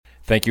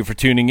Thank you for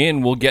tuning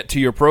in. We'll get to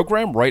your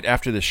program right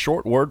after this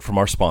short word from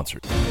our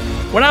sponsors.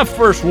 When I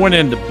first went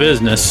into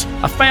business,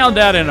 I found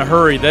out in a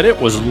hurry that it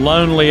was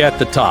lonely at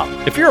the top.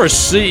 If you're a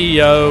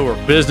CEO or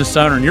business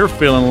owner and you're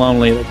feeling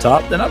lonely at the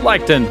top, then I'd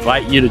like to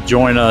invite you to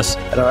join us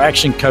at our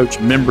Action Coach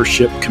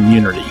membership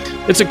community.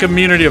 It's a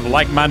community of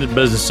like-minded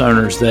business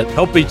owners that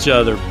help each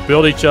other,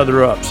 build each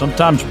other up,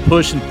 sometimes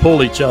push and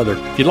pull each other.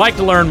 If you'd like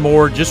to learn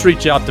more, just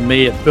reach out to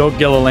me at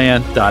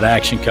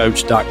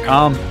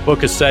philgilliland.actioncoach.com,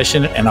 book a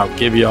session, and I'll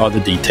give you all the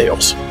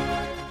details.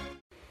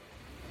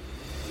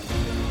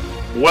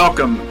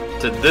 Welcome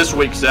to this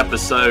week's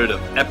episode of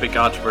Epic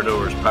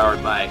Entrepreneurs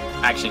powered by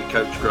Action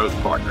Coach Growth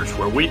Partners,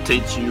 where we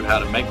teach you how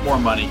to make more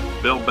money,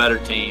 build better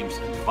teams,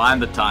 and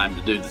find the time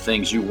to do the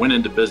things you went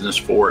into business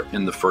for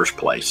in the first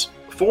place.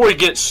 Before we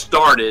get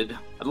started,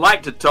 I'd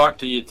like to talk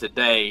to you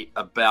today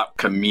about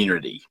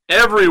community.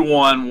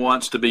 Everyone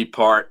wants to be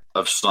part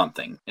of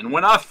something. And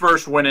when I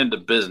first went into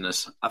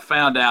business, I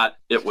found out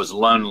it was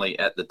lonely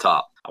at the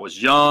top. I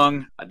was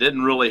young. I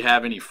didn't really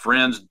have any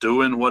friends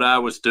doing what I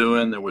was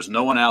doing. There was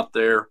no one out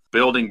there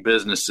building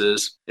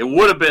businesses. It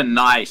would have been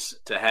nice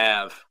to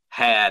have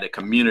had a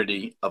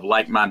community of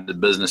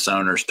like-minded business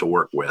owners to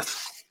work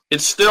with.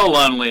 It's still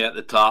lonely at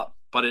the top,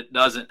 but it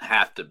doesn't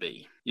have to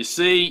be. You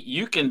see,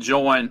 you can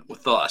join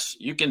with us.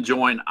 You can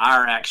join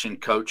our Action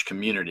Coach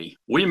community.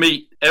 We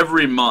meet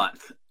every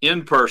month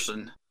in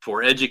person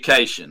for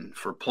education,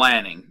 for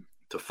planning,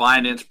 to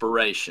find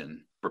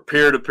inspiration, for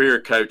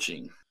peer-to-peer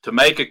coaching, to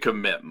make a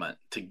commitment,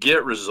 to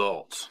get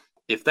results.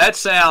 If that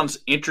sounds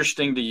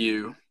interesting to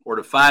you or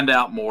to find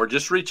out more,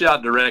 just reach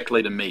out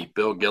directly to me,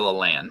 Bill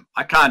Gilliland.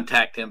 My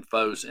contact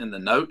info's in the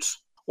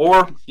notes,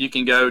 or you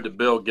can go to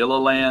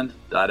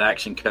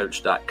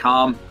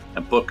billgilliland.actioncoach.com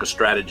and book a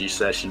strategy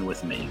session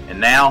with me. And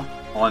now,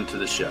 on to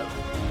the show.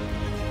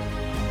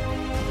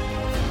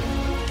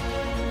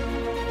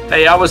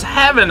 Hey, I was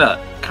having a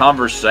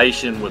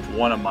conversation with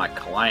one of my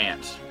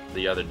clients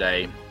the other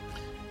day,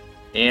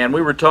 and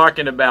we were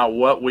talking about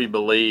what we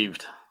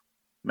believed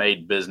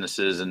made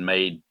businesses and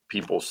made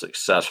people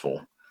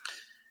successful.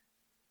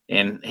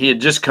 And he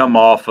had just come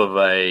off of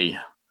a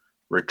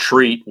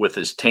retreat with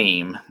his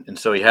team, and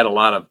so he had a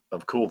lot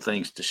of cool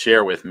things to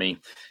share with me.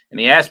 And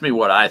he asked me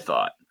what I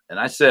thought. And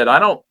I said, I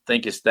don't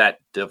think it's that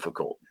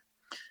difficult.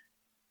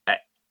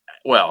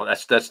 Well,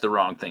 that's the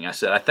wrong thing. I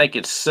said, I think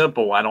it's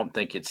simple. I don't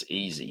think it's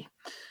easy.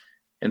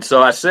 And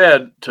so I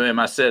said to him,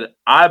 I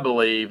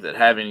believe that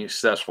having a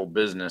successful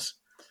business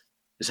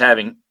is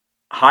having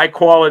high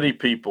quality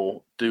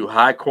people do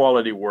high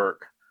quality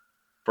work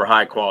for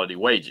high quality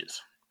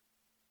wages.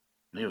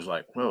 And he was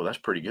like, whoa, that's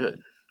pretty good.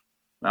 And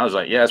I was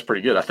like, yeah, that's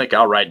pretty good. I think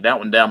I'll write that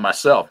one down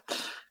myself.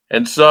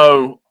 And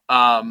so,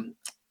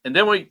 and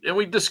then we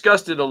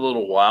discussed it a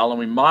little while and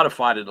we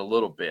modified it a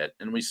little bit.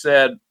 And we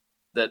said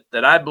that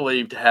I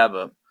believe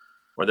that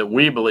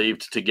we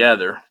believed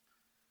together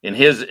in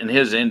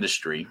his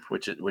industry,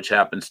 which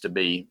happens to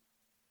be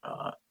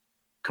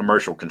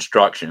commercial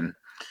construction,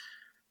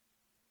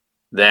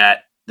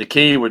 that the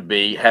key would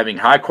be having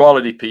high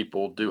quality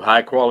people do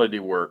high quality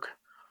work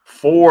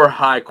for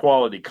high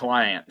quality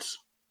clients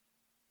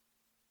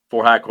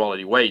for high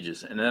quality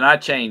wages. And then I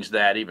changed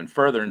that even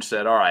further and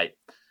said, all right,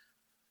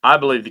 I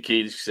believe the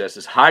key to success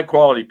is high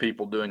quality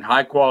people doing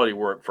high quality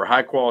work for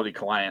high quality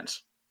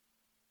clients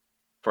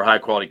for high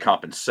quality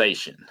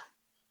compensation.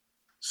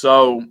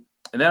 So,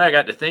 and then I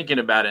got to thinking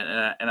about it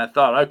and I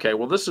thought, okay,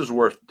 well, this is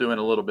worth doing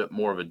a little bit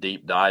more of a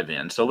deep dive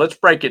in. So let's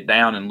break it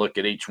down and look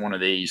at each one of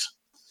these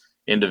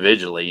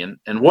individually.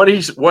 And what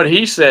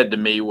he said to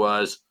me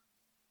was,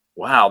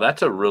 wow,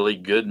 that's a really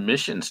good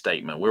mission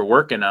statement. We're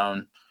working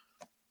on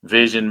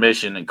vision,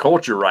 mission, and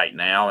culture right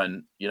now.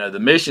 And, the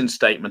mission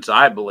statements,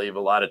 I believe a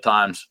lot of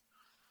times,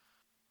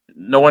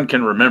 no one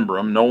can remember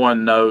them. No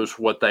one knows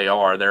what they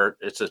are.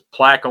 It's a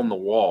plaque on the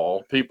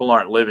wall. People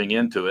aren't living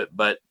into it.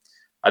 But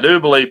I do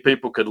believe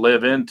people could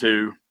live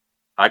into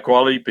high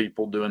quality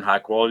people doing high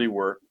quality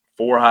work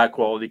for high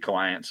quality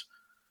clients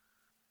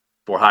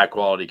for high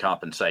quality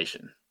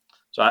compensation.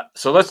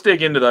 So let's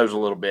dig into those a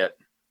little bit.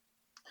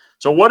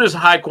 So what does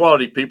high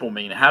quality people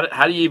mean?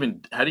 How do you even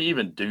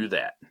do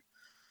that?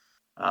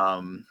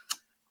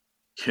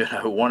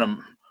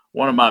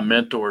 One of my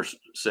mentors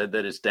said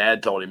that his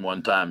dad told him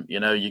one time,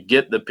 you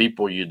get the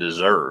people you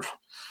deserve.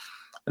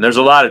 And there's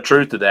a lot of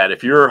truth to that.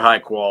 If you're high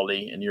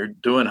quality and you're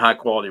doing high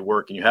quality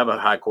work and you have a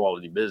high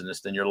quality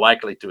business, then you're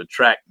likely to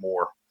attract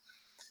more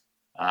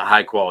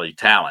high quality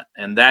talent.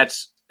 And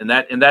that's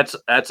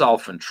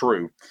often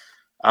true.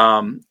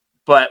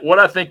 But what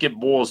I think it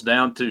boils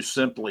down to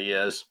simply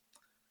is,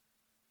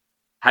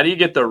 how do you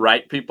get the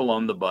right people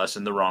on the bus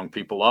and the wrong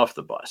people off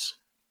the bus?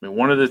 I mean,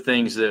 one of the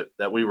things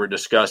that we were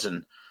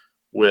discussing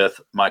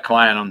with my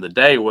client on the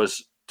day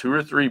was 2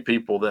 or 3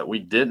 people that we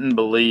didn't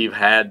believe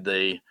had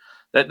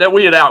that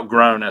we had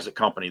outgrown as a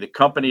company. The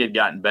company had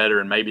gotten better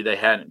and maybe they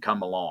hadn't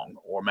come along,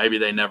 or maybe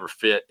they never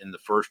fit in the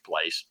first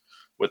place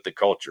with the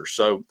culture.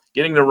 So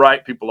getting the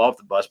right people off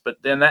the bus, but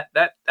then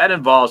that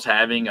involves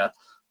having a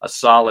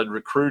solid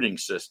recruiting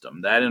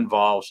system. That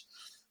involves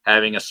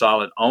having a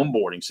solid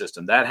onboarding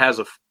system. That has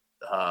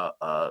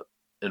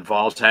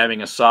involves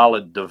having a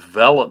solid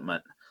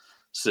development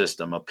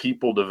system, a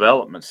people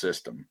development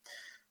system.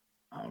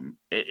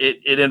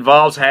 It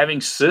involves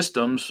having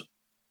systems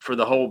for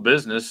the whole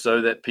business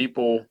so that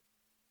people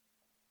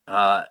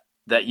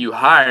that you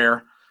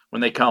hire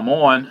when they come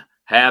on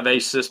have a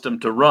system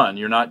to run.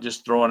 You're not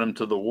just throwing them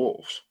to the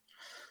wolves.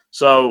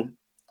 So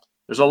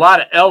there's a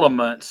lot of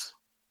elements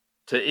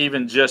to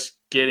even just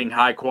getting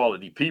high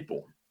quality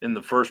people in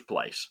the first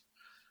place.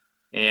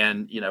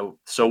 And,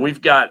 so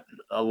we've got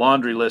a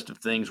laundry list of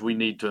things we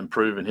need to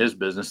improve in his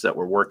business that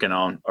we're working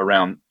on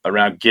around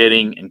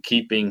getting and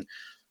keeping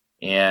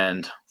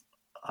and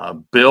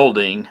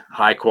building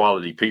high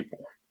quality people.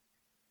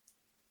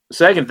 The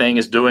second thing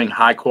is doing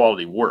high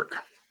quality work.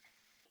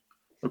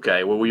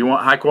 Okay, well, we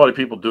want high quality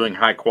people doing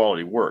high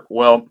quality work.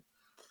 Well,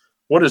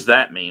 what does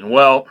that mean?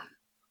 Well,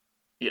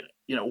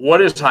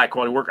 what is high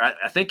quality work?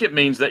 I think it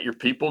means that your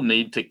people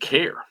need to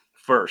care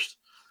first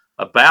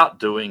about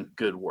doing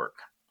good work.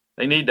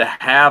 They need to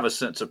have a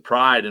sense of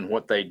pride in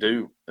what they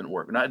do in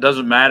work. Now, it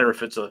doesn't matter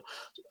if it's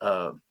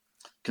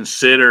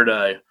considered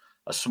a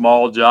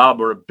small job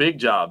or a big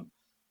job.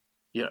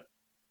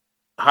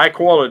 High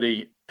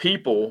quality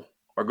people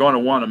are going to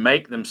want to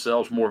make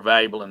themselves more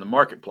valuable in the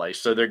marketplace.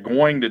 So they're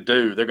going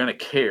to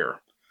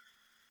care.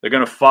 They're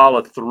going to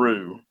follow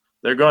through.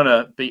 They're going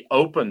to be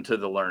open to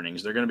the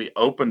learnings. They're going to be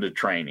open to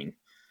training.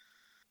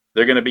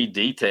 They're going to be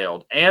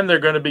detailed, and they're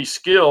going to be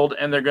skilled,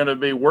 and they're going to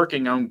be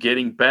working on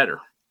getting better.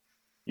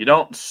 You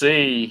don't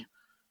see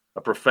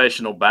a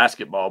professional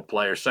basketball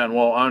player saying,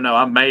 well, oh no,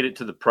 I made it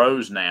to the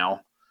pros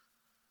now.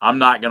 I'm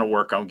not going to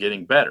work on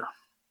getting better.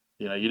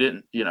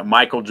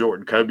 Michael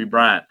Jordan, Kobe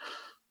Bryant,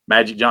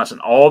 Magic Johnson,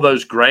 all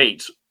those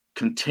greats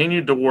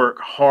continued to work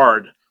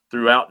hard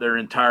throughout their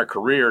entire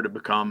career to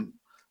become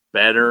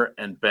better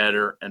and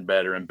better and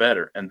better and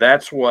better. And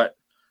that's what,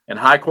 and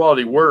high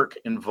quality work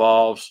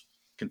involves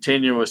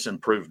continuous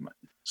improvement.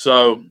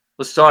 So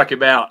let's talk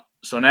about,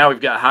 so now we've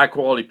got high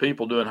quality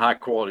people doing high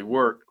quality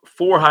work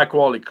for high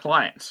quality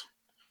clients.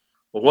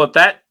 Well, what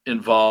that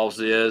involves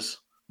is,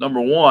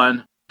 number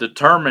one,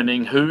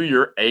 determining who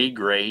your A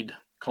grade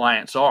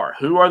clients are.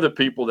 Who are the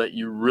people that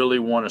you really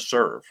want to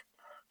serve?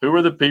 Who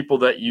are the people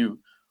that you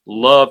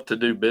love to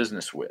do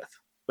business with?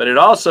 But it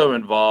also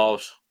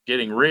involves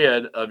getting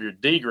rid of your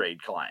D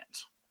grade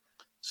clients.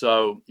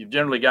 So you've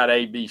generally got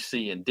A, B,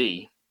 C, and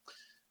D.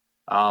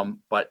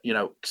 But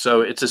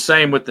so it's the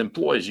same with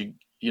employees.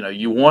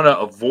 You want to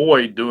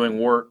avoid doing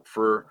work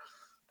for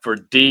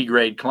D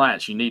grade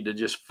clients. You need to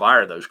just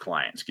fire those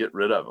clients, get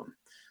rid of them.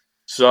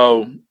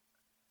 So,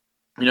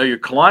 your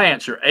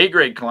clients, your A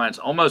grade clients,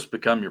 almost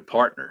become your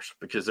partners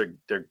because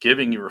they're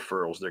giving you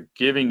referrals. They're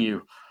giving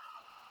you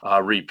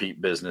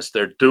repeat business.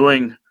 They're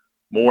doing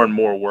more and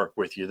more work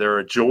with you. They're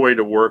a joy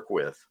to work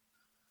with.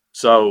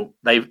 So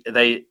they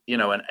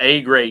an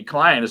A grade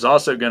client is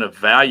also going to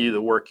value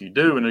the work you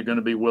do, and they're going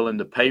to be willing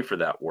to pay for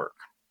that work.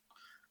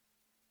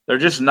 They're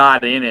just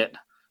not in it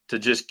to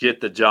just get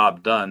the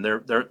job done.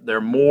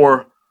 They're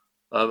more,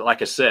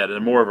 like I said, they're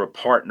more of a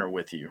partner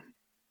with you.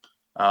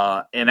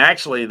 And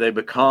actually, they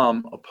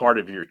become a part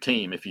of your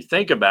team. If you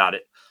think about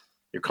it,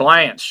 your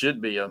clients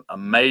should be a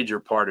major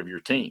part of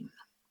your team.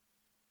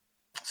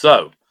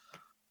 So,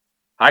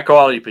 high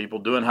quality people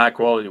doing high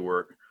quality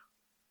work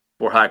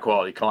for high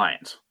quality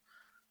clients.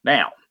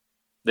 Now,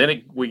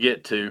 then we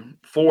get to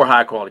for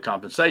high quality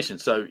compensation.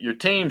 So, your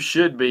team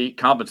should be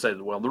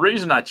compensated well. The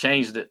reason I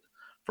changed it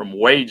from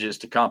wages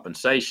to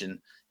compensation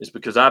is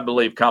because I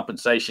believe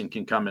compensation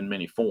can come in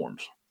many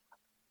forms.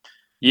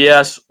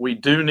 Yes, we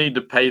do need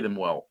to pay them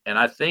well. And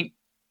I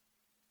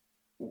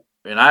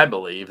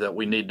believe that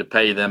we need to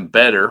pay them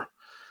better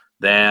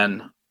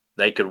than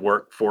they could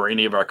work for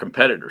any of our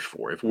competitors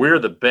for. If we're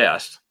the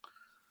best,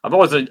 I've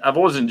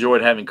always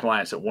enjoyed having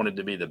clients that wanted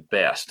to be the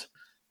best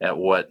at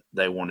what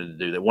they wanted to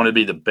do. They want to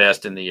be the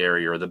best in the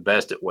area or the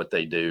best at what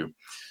they do.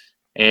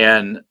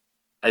 And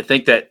I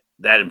think that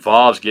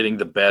involves getting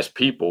the best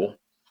people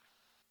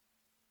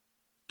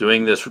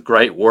doing this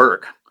great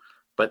work.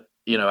 But,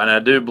 and I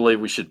do believe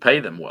we should pay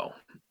them well.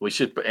 We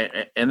should,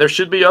 and there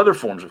should be other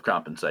forms of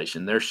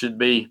compensation. There should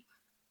be,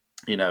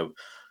 the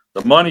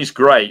money's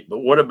great, but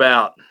what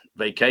about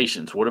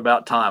vacations? What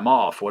about time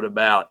off? What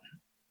about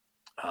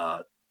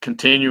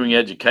continuing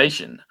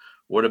education?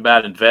 What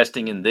about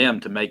investing in them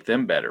to make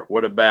them better?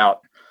 What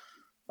about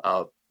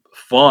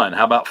fun?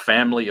 How about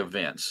family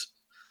events?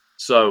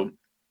 So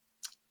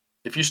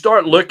if you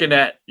start looking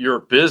at your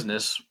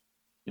business,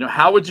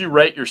 how would you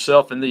rate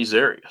yourself in these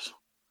areas?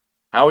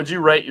 How would you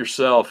rate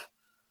yourself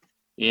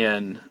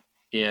in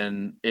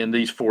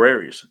these four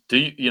areas?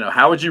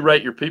 How would you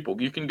rate your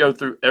people? You can go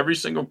through every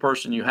single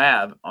person you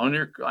have on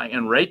your client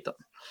and rate them.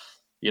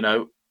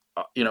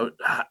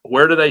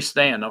 Where do they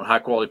stand on high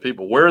quality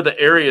people? Where are the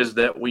areas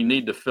that we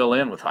need to fill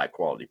in with high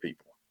quality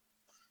people?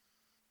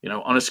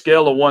 On a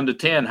scale of 1 to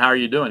 10, how are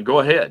you doing? Go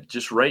ahead,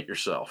 just rate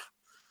yourself.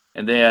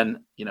 And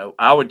then,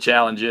 I would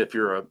challenge you if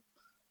you're a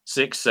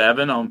 6,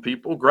 7 on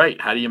people, great.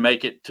 How do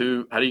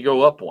you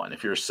go up one?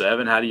 If you're a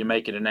 7, how do you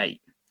make it an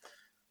 8?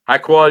 High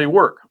quality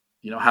work.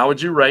 how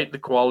would you rate the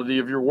quality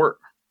of your work?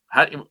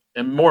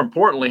 And more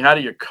importantly, how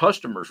do your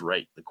customers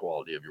rate the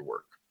quality of your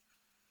work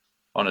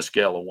on a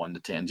scale of 1 to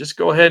 10? Just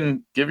go ahead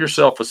and give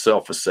yourself a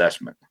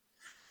self-assessment.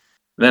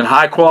 Then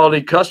high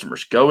quality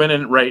customers, go in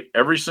and rate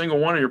every single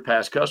one of your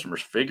past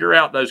customers. Figure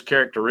out those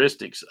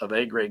characteristics of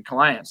A-grade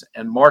clients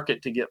and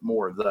market to get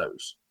more of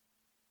those.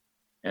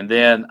 And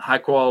then high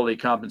quality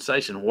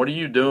compensation. What are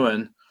you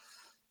doing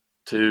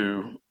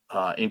to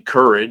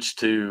encourage,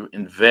 to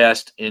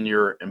invest in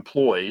your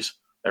employees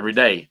every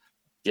day?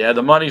 Yeah,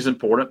 the money's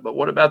important, but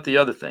what about the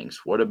other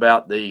things? What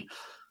about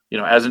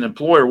as an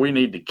employer, we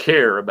need to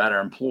care about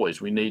our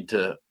employees. We need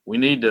to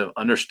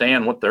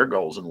understand what their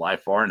goals in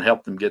life are and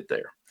help them get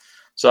there.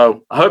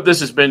 So I hope this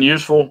has been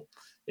useful.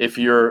 If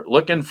you're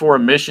looking for a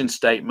mission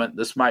statement,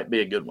 this might be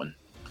a good one.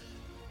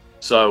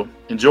 So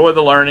enjoy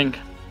the learning.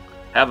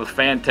 Have a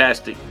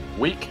fantastic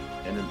week.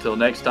 And until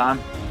next time,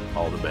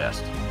 all the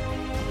best.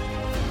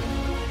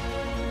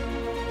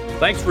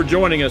 Thanks for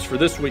joining us for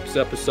this week's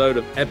episode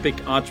of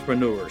Epic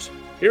Entrepreneurs.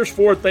 Here's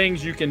 4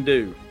 things you can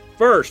do.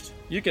 First,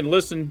 you can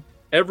listen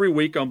every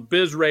week on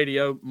Biz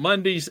Radio,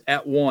 Mondays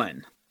at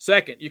 1.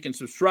 Second, you can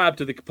subscribe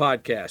to the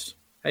podcast.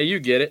 Hey,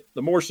 you get it.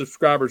 The more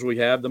subscribers we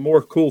have, the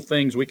more cool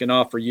things we can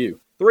offer you.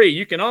 3,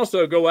 you can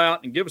also go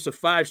out and give us a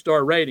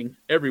 5-star rating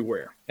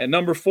everywhere. And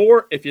number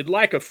 4, if you'd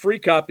like a free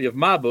copy of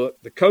my book,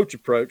 The Coach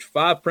Approach,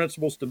 5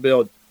 Principles to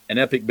Build an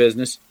Epic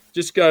Business,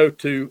 just go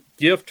to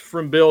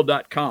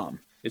giftfrombill.com.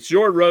 It's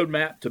your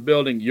roadmap to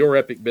building your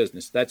epic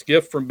business. That's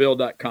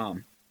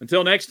giftfrombill.com.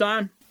 Until next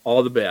time,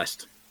 all the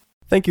best.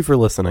 Thank you for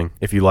listening.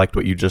 If you liked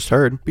what you just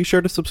heard, be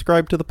sure to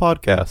subscribe to the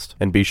podcast,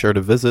 and be sure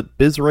to visit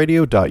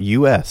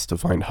bizradio.us to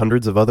find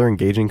hundreds of other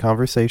engaging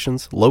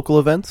conversations, local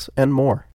events, and more.